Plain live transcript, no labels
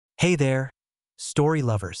Hey there, story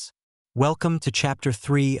lovers. Welcome to Chapter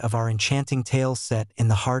 3 of our Enchanting tale set in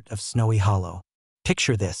the heart of Snowy Hollow.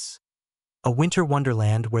 Picture this: a winter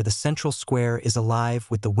wonderland where the central square is alive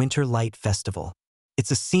with the Winter Light Festival.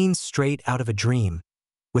 It's a scene straight out of a dream,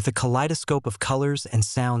 with a kaleidoscope of colors and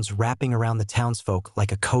sounds wrapping around the townsfolk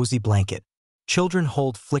like a cozy blanket. Children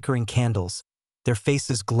hold flickering candles, their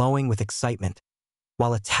faces glowing with excitement,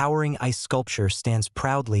 while a towering ice sculpture stands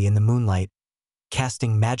proudly in the moonlight,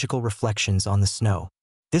 casting magical reflections on the snow.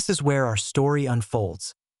 This is where our story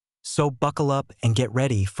unfolds, so buckle up and get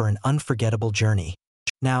ready for an unforgettable journey.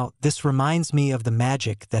 Now, this reminds me of the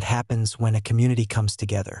magic that happens when a community comes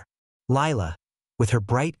together. Lila, with her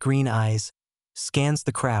bright green eyes, scans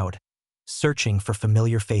the crowd, searching for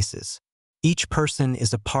familiar faces. Each person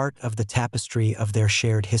is a part of the tapestry of their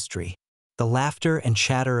shared history. The laughter and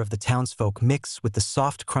chatter of the townsfolk mix with the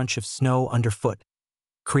soft crunch of snow underfoot,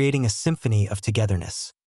 creating a symphony of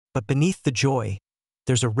togetherness. But beneath the joy,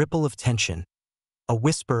 there's a ripple of tension, a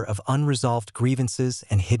whisper of unresolved grievances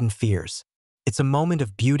and hidden fears. It's a moment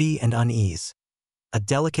of beauty and unease, a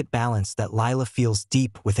delicate balance that Lila feels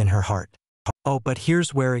deep within her heart. Oh, but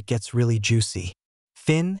here's where it gets really juicy.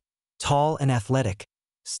 Finn, tall and athletic,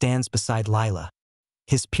 stands beside Lila.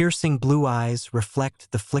 His piercing blue eyes reflect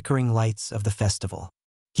the flickering lights of the festival.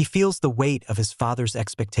 He feels the weight of his father's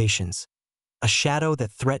expectations, a shadow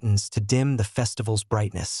that threatens to dim the festival's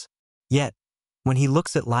brightness. Yet, when he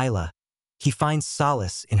looks at Lila, he finds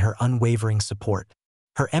solace in her unwavering support.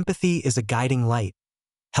 Her empathy is a guiding light,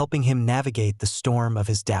 helping him navigate the storm of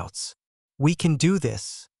his doubts. "We can do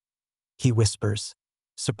this," he whispers,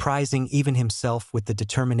 surprising even himself with the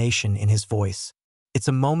determination in his voice. It's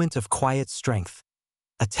a moment of quiet strength,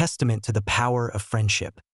 a testament to the power of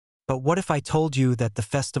friendship. But what if I told you that the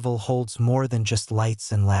festival holds more than just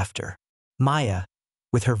lights and laughter? Maya,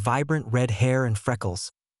 with her vibrant red hair and freckles,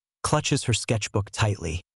 clutches her sketchbook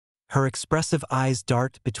tightly. Her expressive eyes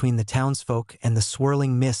dart between the townsfolk and the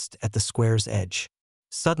swirling mist at the square's edge.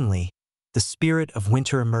 Suddenly, the spirit of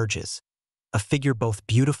winter emerges, a figure both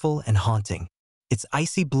beautiful and haunting. Its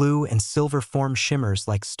icy blue and silver form shimmers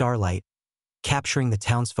like starlight, capturing the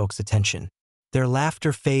townsfolk's attention. Their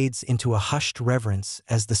laughter fades into a hushed reverence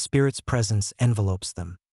as the spirit's presence envelopes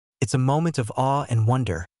them. It's a moment of awe and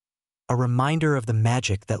wonder, a reminder of the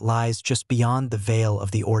magic that lies just beyond the veil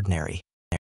of the ordinary.